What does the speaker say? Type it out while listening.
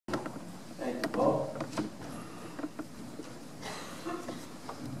Thank you, Paul.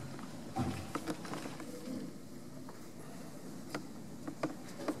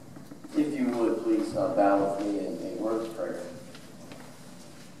 If you would, please bow with me in a word of prayer.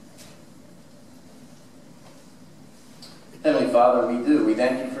 Heavenly Father, we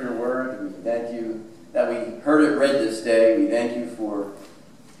thank you for your word. We thank you that we heard it read this day. We thank you for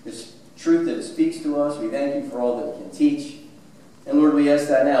this truth that it speaks to us. We thank you for all that it can teach. And Lord, we ask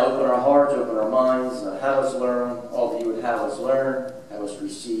that now. Open our hearts, open our minds, have us learn all that you would have us learn, have us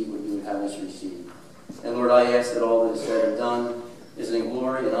receive what you would have us receive. And Lord, I ask that all that is said and done is in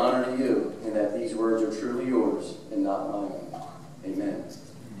glory and honor to you, and that these words are truly yours and not my own. Amen.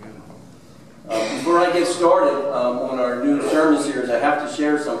 Before I get started on our new sermon series, I have to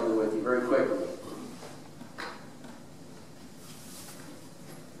share something with you very quickly.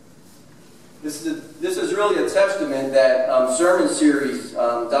 This is really a testament that sermon series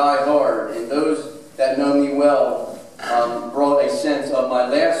die hard, and those that know me well brought a sense of my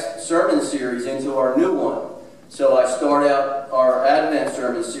last sermon series into our new one. So I start out our Advent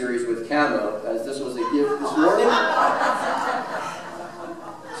sermon series with camo, as this was a gift this morning.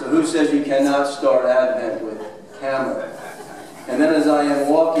 So who says you cannot start Advent with camo? And then as I am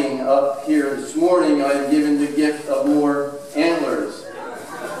walking up here this morning, I am given the gift of more antlers.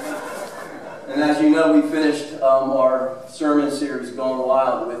 And as you know, we finished our sermon series Going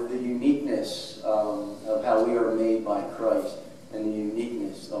Wild with the uniqueness of how we are made by Christ and the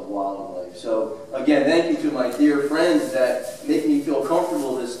uniqueness of wildlife. So again, thank you to my dear friends that make me feel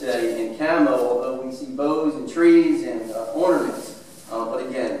comfortable this day in camo, although we see bows and trees and ornaments. But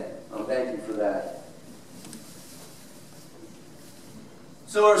again, thank you for that.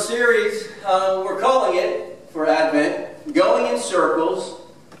 So our series, we're calling it, for Advent, Going in Circles,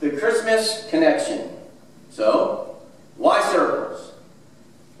 the Christmas Connection. So, why circles?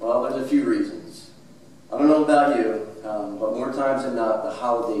 Well, there's a few reasons. I don't know about you, but more times than not, the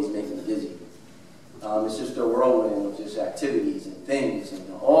holidays make me busy. It's just a whirlwind of just activities and things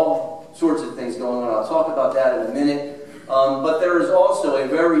and all sorts of things going on. I'll talk about that in a minute. But there is also a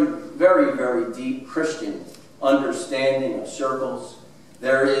very, very, very deep Christian understanding of circles.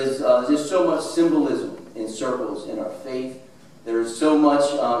 There is just so much symbolism in circles in our faith. There is so much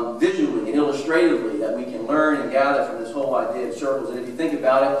visually and illustratively that we can learn and gather from this whole idea of circles. And if you think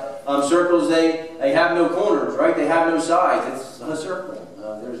about it, circles, they have no corners, right? They have no sides. It's a circle.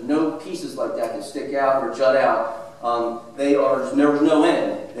 There's no pieces like that that stick out or jut out. There's no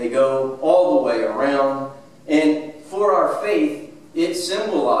end. They go all the way around. And for our faith, it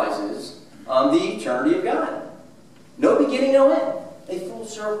symbolizes the eternity of God. No beginning, no end. A full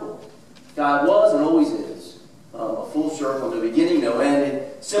circle. God was and always is. A full circle, no beginning, no end.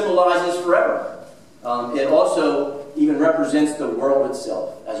 It symbolizes forever. It also even represents the world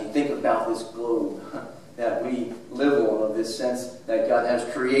itself. As you think about this globe that we live on, of this sense that God has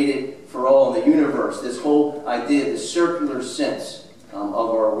created for all in the universe, this whole idea, the circular sense of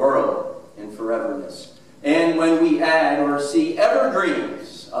our world and foreverness. And when we add or see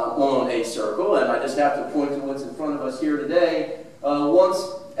evergreens on a circle, and I just have to point to what's in front of us here today, once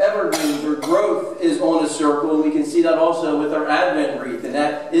evergreens or growth is on a circle, and we can see that also with our Advent wreath, and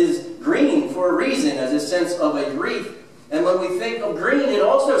that is green for a reason, as a sense of a wreath. And when we think of green, it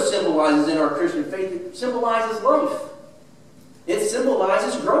also symbolizes in our Christian faith, it symbolizes life. It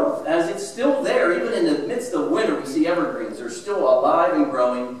symbolizes growth, as it's still there, even in the midst of winter, we see evergreens. They're still alive and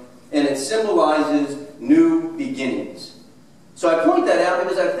growing, and it symbolizes new beginnings. So I point that out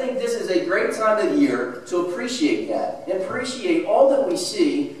because I think this is a great time of year to appreciate that, and appreciate all that we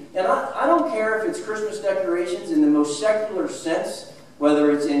see. And I don't care if it's Christmas decorations in the most secular sense, whether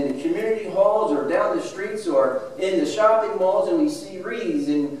it's in the community halls or down the streets or in the shopping malls, and we see wreaths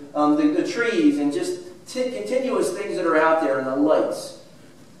and the trees and just continuous things that are out there and the lights.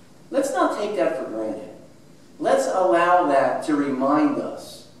 Let's not take that for granted. Let's allow that to remind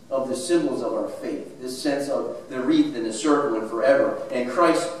us of the symbols of our faith, this sense of the wreath and the circle and forever, and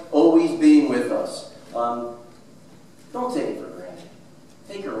Christ always being with us. Don't take it for granted.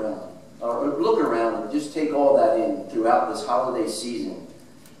 Take around, or look around, and just take all that in throughout this holiday season.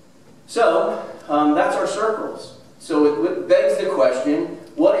 So, that's our circles. So it begs the question,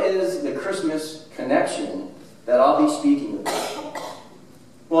 what is the Christmas connection that I'll be speaking about?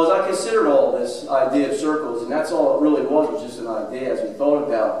 Well, as I considered all this idea of circles, and that's all it really was just an idea as we thought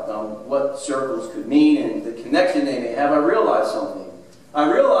about what circles could mean and the connection they may have, I realized something. I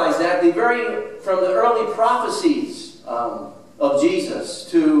realized that from the early prophecies of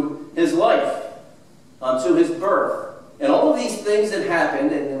Jesus to his life, to his birth, and all of these things that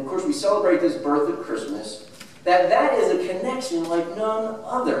happened, and of course we celebrate this birth at Christmas, that is a connection like none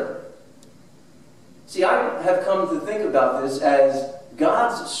other. See, I have come to think about this as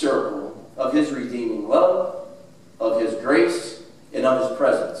God's circle of his redeeming love, of his grace, and of his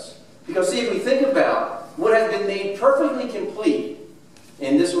presence. Because see, if we think about what has been made perfectly complete,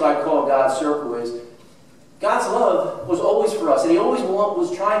 and this is what I call God's circle, is God's love was always for us, and he always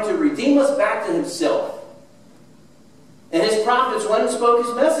was trying to redeem us back to himself. And his prophets went and spoke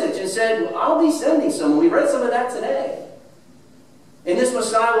his message and said, well, I'll be sending someone. We read some of that today. And this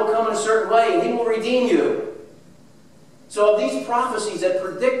Messiah will come in a certain way, and he will redeem you. So of these prophecies that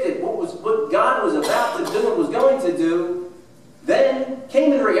predicted what God was about to do and was going to do, then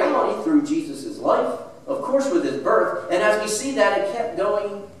came in reality through Jesus' life, of course with his birth. And as we see that, it kept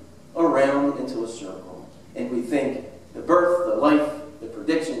going around into a circle. And we think the birth, the life, the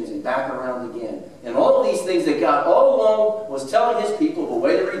predictions, and back around again. And all of these things that God all along was telling his people the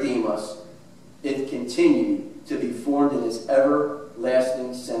way to redeem us, it continued to be formed in this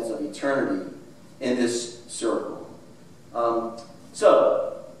everlasting sense of eternity in this circle.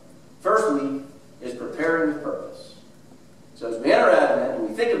 So, first week is preparing with purpose. So as we enter Advent and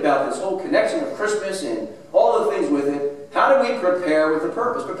we think about this whole connection of Christmas and all the things with it, how do we prepare with a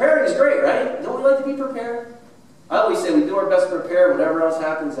purpose? Preparing is great, right? Don't we like to be prepared? I always say we do our best to prepare. Whatever else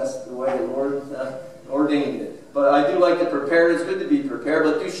happens, that's the way the Lord ordained it. But I do like to prepare. It's good to be prepared.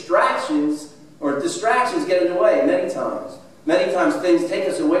 But distractions get in the way many times. Many times things take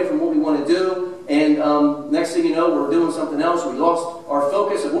us away from what we want to do. And next thing you know, we're doing something else. We lost our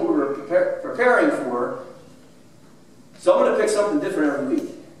focus of what we were preparing for. So I'm going to pick something different every week.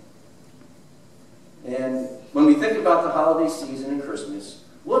 And when we think about the holiday season and Christmas,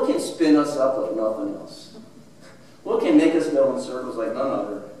 what can spin us up like nothing else? What can make us go in circles like none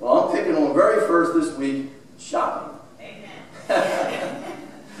other? Well, I'm picking on very first this week, shopping. Amen.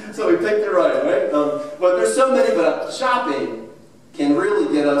 So we picked it right? But there's so many, but shopping can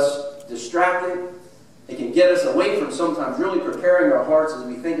really get us distracted. It can get us away from sometimes really preparing our hearts as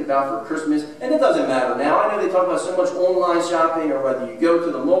we think about for Christmas. And it doesn't matter now. I know they talk about so much online shopping, or whether you go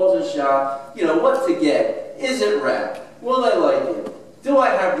to the malls and shop, what to get. Is it wrapped? Will I like it? Do I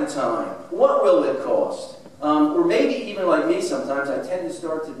have the time? What will it cost? Or maybe even like me sometimes, I tend to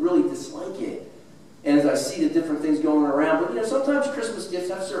start to really dislike it. And as I see the different things going around, but sometimes Christmas gifts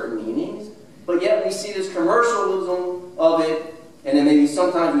have certain meanings, but yet we see this commercialism of it, and then maybe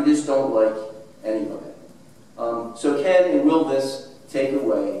sometimes we just don't like any of it. So can and will this take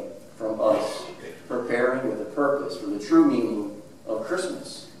away from us preparing with a purpose for the true meaning of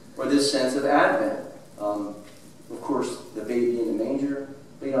Christmas, or this sense of Advent? Of course, the baby in the manger.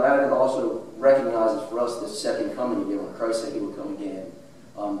 But Advent also recognizes for us this second coming again, when Christ said he would come again.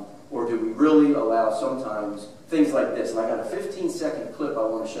 Or do we really allow sometimes things like this? And I got a 15-second clip I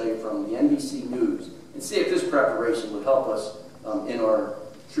want to show you from the NBC News, and see if this preparation would help us in our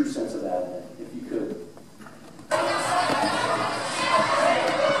true sense of Advent, if you could.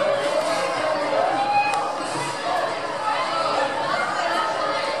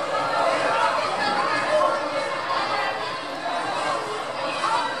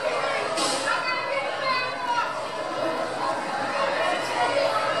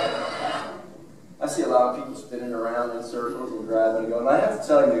 I see a lot of people spinning around in circles and grabbing and going. I have to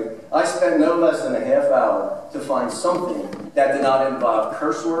tell you, I spent no less than a half hour to find something that did not involve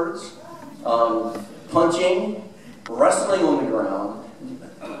curse words, punching, wrestling on the ground.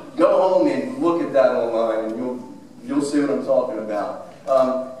 Go home and look at that online, and you'll see what I'm talking about.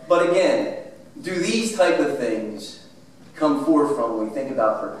 But again, do these type of things come forth from when we think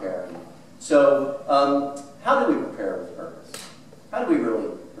about preparing? So, how do we prepare with purpose? How do we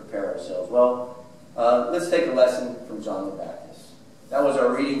really prepare ourselves? Well, let's take a lesson from John the Baptist. That was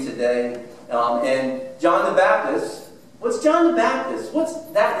our reading today. And John the Baptist, what's John the Baptist? What's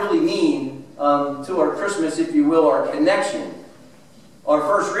that really mean to our Christmas, if you will, our connection? Our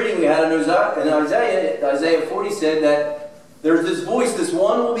first reading we had in Isaiah 40 said that there's this voice, this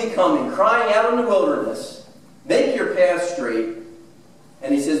one will be coming, crying out in the wilderness, make your path straight.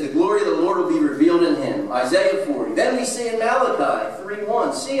 And he says, the glory of the Lord will be revealed in him. Isaiah 40. Then we see in Malachi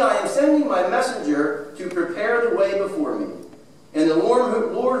 3:1, see, I am sending my messenger to prepare the way before me. And the Lord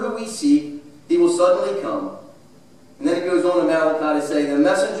who we seek, he will suddenly come. And then it goes on in Malachi to say, the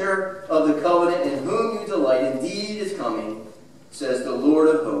messenger of the covenant in whom you delight indeed is coming, says the Lord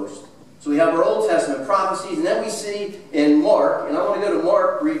of hosts. So we have our Old Testament prophecies, and then we see in Mark, and I want to go to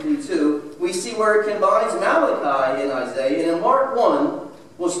Mark briefly too, we see where it combines Malachi and Isaiah. And in Mark 1,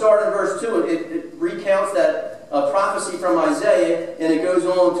 we'll start in verse 2. It recounts that prophecy from Isaiah, and it goes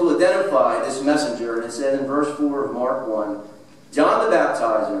on to identify this messenger. And it says in verse 4 of Mark 1, John the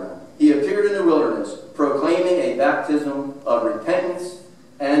Baptizer, he appeared in the wilderness, proclaiming a baptism of repentance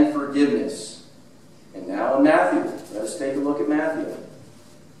and forgiveness.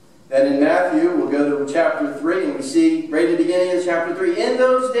 right at the beginning of chapter 3, in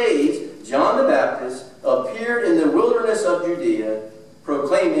those days, John the Baptist appeared in the wilderness of Judea,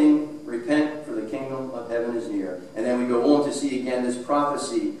 proclaiming, repent, for the kingdom of heaven is near. And then we go on to see again this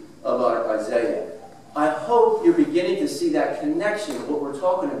prophecy of Isaiah. I hope you're beginning to see that connection of what we're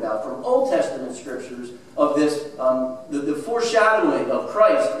talking about from Old Testament scriptures of this, the foreshadowing of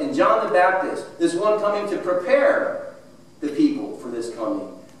Christ and John the Baptist, this one coming to prepare the people for this coming.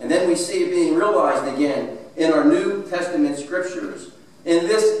 And then we see it being realized again in our New Testament scriptures. In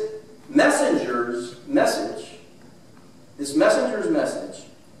this messenger's message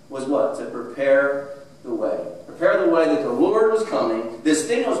was what? To prepare the way. Prepare the way that the Lord was coming. This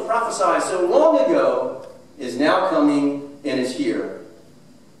thing that was prophesied so long ago is now coming and is here.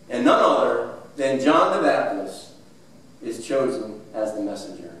 And none other than John the Baptist is chosen as the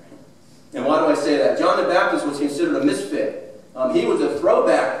messenger. And why do I say that? John the Baptist was considered a misfit. He was a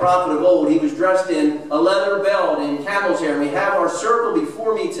throwback prophet of old. He was dressed in a leather belt and camel's hair. And we have our circle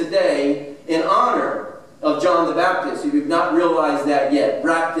before me today in honor of John the Baptist. If you've not realized that yet,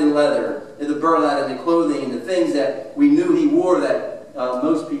 wrapped in leather, the burlap and the clothing and the things that we knew he wore that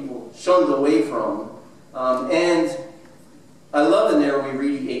most people shunned away from. And I love in there we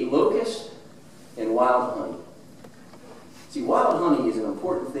read he ate locusts and wild honey. See, wild honey is an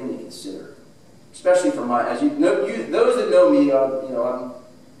important thing to consider, especially for those that know me. I'm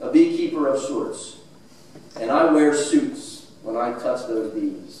a beekeeper of sorts, and I wear suits when I touch those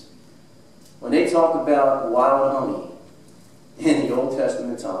bees. When they talk about wild honey in the Old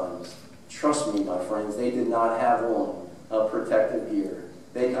Testament times, trust me, my friends, they did not have on a protective gear.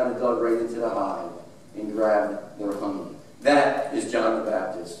 They kind of dug right into the hive and grabbed their honey. That is John the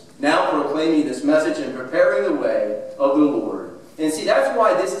Baptist, now proclaiming this message and preparing the way of the Lord. And see, that's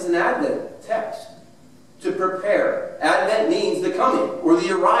why this is an Advent text. To prepare. Advent means the coming, or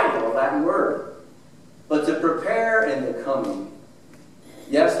the arrival, a Latin word. But to prepare and the coming.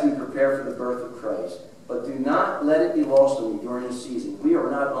 Yes, we prepare for the birth of Christ, but do not let it be lost on me during this season. We are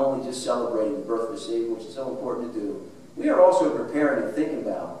not only just celebrating the birth of the Savior, which is so important to do, we are also preparing and thinking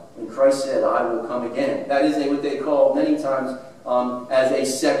about when Christ said, I will come again. That is what they call many times as a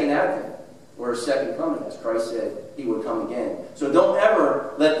second advent, or a second coming, as Christ said he would come again. So don't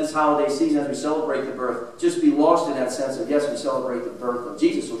ever let this holiday season, as we celebrate the birth, just be lost in that sense of, yes, we celebrate the birth of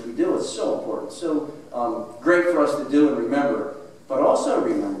Jesus, which we do. It's so important, so great for us to do and remember. But also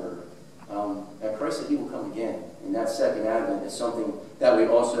remember that Christ said he will come again. And that second advent is something that we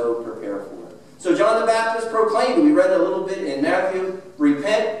also prepare for. So John the Baptist proclaimed, we read a little bit in Matthew,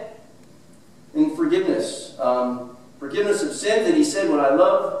 repent and forgiveness. Forgiveness of sins. And he said, what I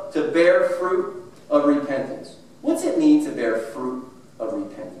love, to bear fruit of repentance. What's it mean to bear fruit of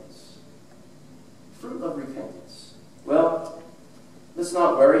repentance? Fruit of repentance. Well, let's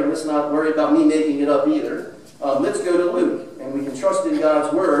not worry. Let's not worry about me making it up either. Let's go to Luke. And we can trust in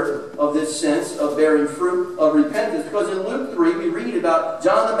God's word of this sense of bearing fruit of repentance. Because in Luke 3, we read about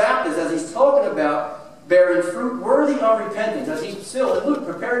John the Baptist as he's talking about bearing fruit worthy of repentance. As he's still in Luke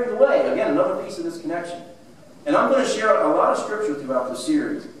preparing the way. Again, another piece of this connection. And I'm going to share a lot of scripture throughout this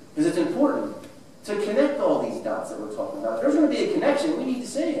series. Because it's important to connect all these dots that we're talking about. If there's going to be a connection, we need to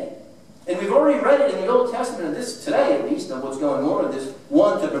see it. And we've already read it in the Old Testament, and this today at least, of what's going on with this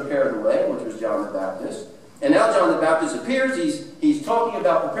one to prepare the way, which was John the Baptist. And now John the Baptist appears, he's talking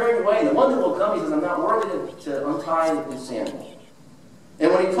about preparing the way, and the one that will come, he says, I'm not worthy to untie his sandals.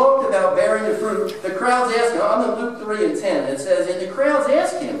 And when he talked about bearing the fruit, the crowds asked him, I'm in Luke 3 and 10, it says, and the crowds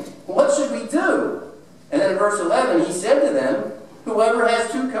asked him, what should we do? And then in verse 11, he said to them, whoever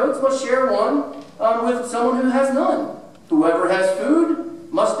has 2 coats must share one with someone who has none. Whoever has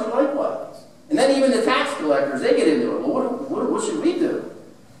food must do likewise. And then even the tax collectors, they get into it. Well, what should we do?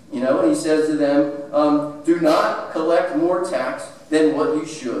 And he says to them, do not collect more tax than what you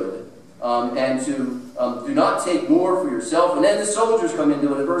should, and do not take more for yourself. And then the soldiers come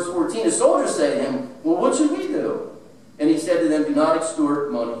into it. In verse 14, the soldiers say to him, well, what should we do? And he said to them, do not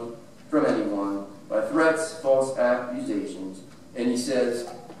extort money from anyone by threats, false accusations. And he says,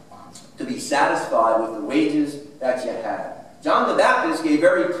 to be satisfied with the wages that you have. John the Baptist gave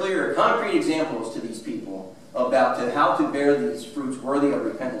very clear, concrete examples to these people about how to bear these fruits worthy of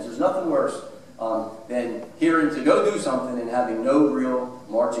repentance. There's nothing worse than hearing to go do something and having no real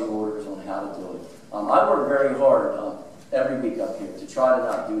marching orders on how to do it. I work very hard every week up here to try to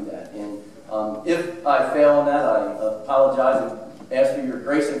not do that. And if I fail on that, I apologize and ask for your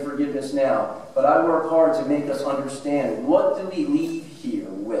grace and forgiveness now. But I work hard to make us understand, what do we leave here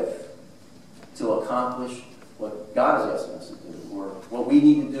with to accomplish what God is asking us to do, or what we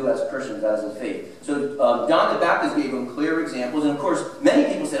need to do as Christians, as a faith. So John the Baptist gave them clear examples. And of course,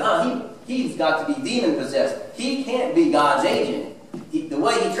 many people said, he's got to be demon-possessed. He can't be God's agent. The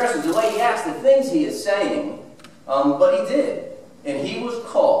way he dresses, the way he acts, the things he is saying, but he did. And he was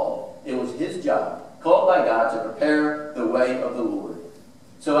called. It was his job, called by God to prepare the way of the Lord.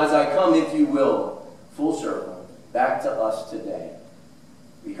 So as I come, if you will, full circle, back to us today.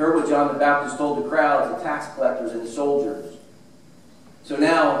 We heard what John the Baptist told the crowds, the tax collectors, and the soldiers. So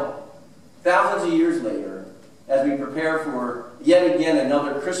now, thousands of years later, as we prepare for yet again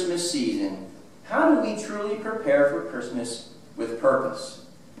another Christmas season, how do we truly prepare for Christmas with purpose?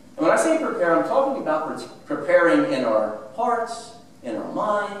 And when I say prepare, I'm talking about preparing in our hearts, in our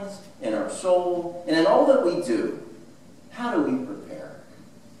minds, in our soul, and in all that we do. How do we prepare?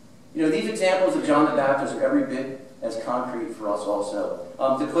 You know, these examples of John the Baptist are every bit as concrete for us also.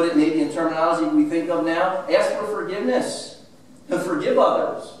 To put it maybe in terminology we think of now, ask for forgiveness. Forgive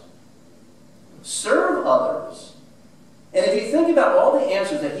others. Serve others. And if you think about all the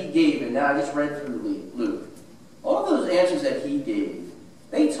answers that he gave, and now I just read through Luke, all those answers that he gave,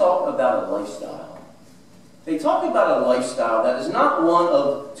 they talk about a lifestyle. They talk about a lifestyle that is not one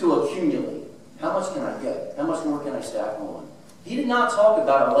of to accumulate. How much can I get? How much more can I stack on? He did not talk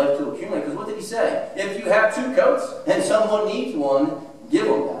about a life to accumulate, because what did he say? If you have 2 coats and someone needs one, give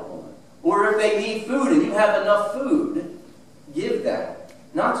them that one. Or if they need food and you have enough food, give that.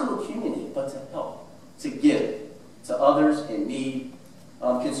 Not to accumulate, but to help, to give to others in need.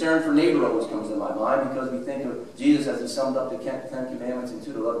 Concern for neighbor always comes to my mind, because we think of Jesus as he summed up the 10 Commandments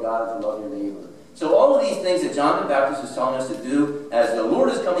into to love God and to love your neighbor. So all of these things that John the Baptist is telling us to do, as the Lord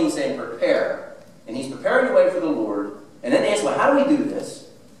is coming, he's saying prepare. And he's preparing the way for the Lord. And then they ask, well, how do we do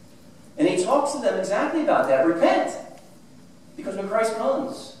this? And he talks to them exactly about that. Repent. Because when Christ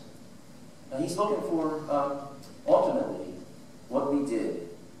comes, he's looking for, ultimately, what we did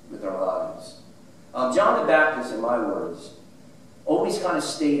with our lives. John the Baptist, in my words, always kind of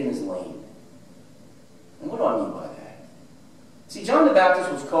stayed in his lane. And what do I mean by that? See, John the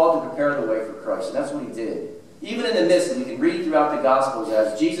Baptist was called to prepare the way for Christ, and that's what he did. Even in the midst, we can read throughout the Gospels,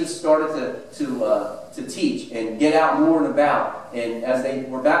 as Jesus started to teach and get out more and about, and as they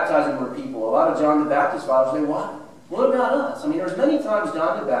were baptizing more people, a lot of John the Baptist followers say, what about us? I mean, there's many times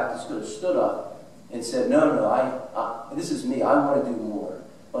John the Baptist could have stood up and said, no, this is me, I want to do more.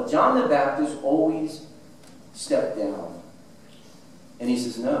 But John the Baptist always stepped down. And he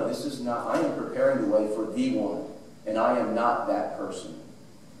says, no, this is not, I am preparing the way for the one, and I am not that person.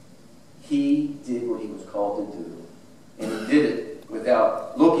 He did what he was called to do. And he did it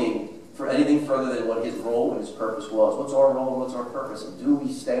without looking for anything further than what his role and his purpose was. What's our role and what's our purpose? And do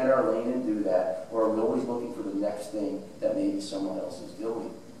we stay in our lane and do that? Or are we always looking for the next thing that maybe someone else is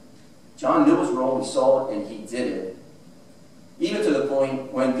doing? John knew his role, he saw it, and he did it. Even to the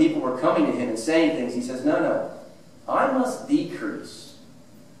point when people were coming to him and saying things, he says, no, I must decrease.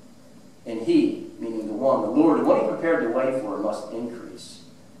 And he, meaning the one, the Lord, and what he prepared the way for, must increase.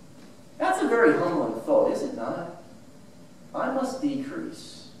 That's a very humbling thought, is it not? I must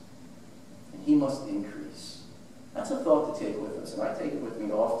decrease, and he must increase. That's a thought to take with us, and I take it with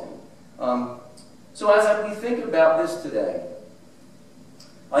me often. So as we think about this today,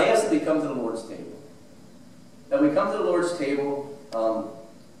 I ask that we come to the Lord's table. That we come to the Lord's table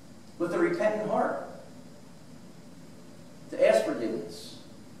with a repentant heart. To ask forgiveness.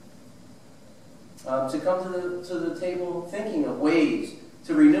 To come to the table thinking of ways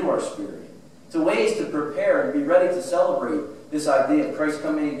to renew our spirit. To ways to prepare and be ready to celebrate this idea of Christ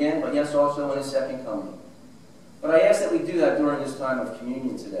coming again, but yes, also in his second coming. But I ask that we do that during this time of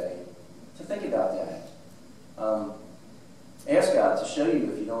communion today. To think about that. Ask God to show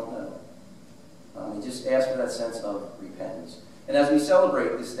you if you don't know. And just ask for that sense of repentance. And as we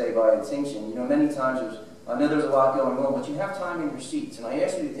celebrate this day by intention, many times I know there's a lot going on, but you have time in your seats. And I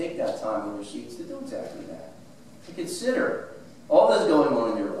ask you to take that time in your seats to do exactly that. To consider all that's going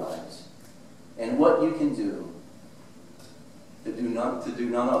on in your lives and what you can do to do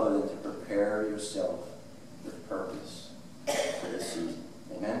none other than to prepare yourself with purpose for this season.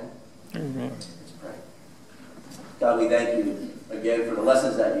 Amen? Amen. Let's pray. God, we thank you again for the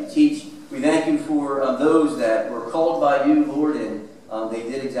lessons that you teach. We thank you for those that were called by you, Lord, and they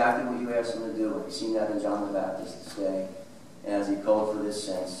did exactly what you asked them to do. We've seen that in John the Baptist this day, and as he called for this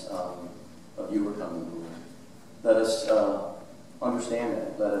sense of you were coming, Lord. Let us understand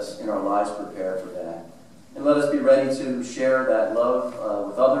that. Let us, in our lives, prepare for that. And let us be ready to share that love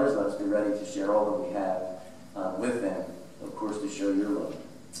with others. Let us be ready to share all that we have with them, of course, to show your love.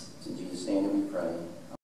 It's in Jesus' name that we pray.